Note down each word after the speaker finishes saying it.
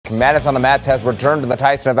Madness on the Mats has returned to the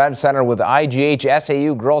Tyson Event Center with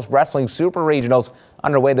IGHSAU Girls Wrestling Super Regionals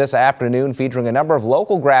underway this afternoon, featuring a number of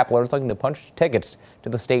local grapplers looking to punch tickets to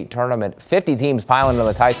the state tournament. 50 teams piling into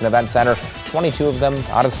the Tyson Event Center, 22 of them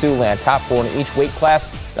out of Sioux land. Top 4 in each weight class.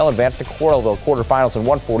 They'll advance to Coralville quarterfinals in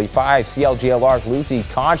 145. CLGLR's Lucy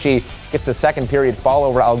Conchi gets the second period fall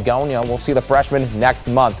over Algonia. We'll see the freshman next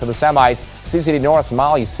month to the semis. Sioux City North's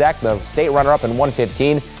Molly Seck, the state runner-up in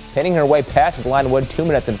 115, pinning her way past Glenwood 2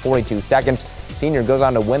 minutes and 42 seconds. Senior goes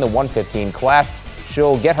on to win the 115 class.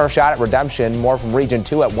 She'll get her shot at redemption. More from Region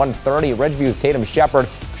 2 at 130. Ridgeview's Tatum Shepard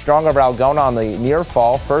strong over Algona on the near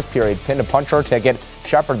fall. First period pin to punch her ticket.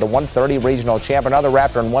 Shepard, the 130 regional champ. Another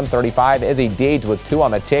Raptor in 135. Izzy Deeds with 2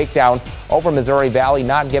 on the takedown over Missouri Valley,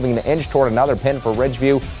 not giving an inch toward another pin for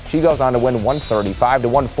Ridgeview. She goes on to win 135 to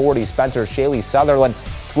 140. Spencer Shaley Sutherland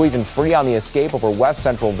squeezing free on the escape over West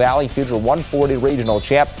Central Valley. Future 140 regional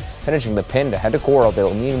champ, finishing the pin to head to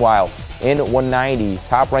Coralville. Meanwhile, in 190,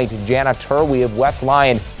 top-ranked Jana Turwey of West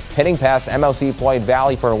Lyon pinning past MLC Floyd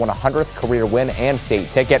Valley for a 100th career win and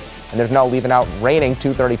state ticket. And there's no leaving out reigning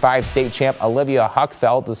 235 state champ Olivia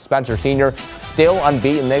Huckfeld. The Spencer senior still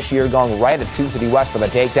unbeaten this year, going right at Sioux City West for the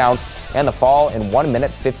takedown and the fall in 1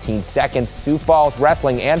 minute 15 seconds. Sioux Falls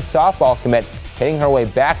wrestling and softball commit hitting her way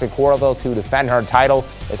back to Coralville to defend her title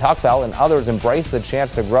as Huckfeld and others embrace the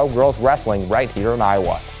chance to grow girls wrestling right here in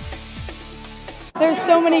Iowa. There's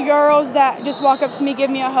so many girls that just walk up to me,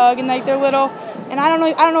 give me a hug, and like they're little, and I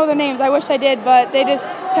don't know their names. I wish I did, but they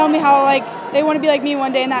just tell me how like they want to be like me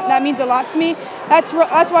one day, and that means a lot to me. That's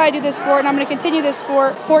why I do this sport, and I'm going to continue this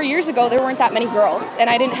sport. 4 years ago, there weren't that many girls, and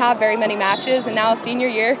I didn't have very many matches. And now, senior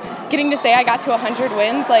year, getting to say I got to 100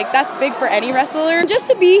 wins, like that's big for any wrestler. Just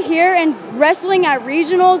to be here and wrestling at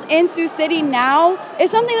regionals in Sioux City now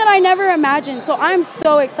is something that I never imagined. So I'm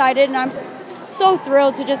so excited, and I'm so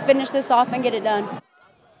thrilled to just finish this off and get it done.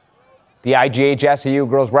 The IGHSAU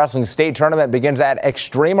Girls Wrestling State Tournament begins at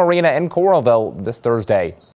Extreme Arena in Coralville this Thursday.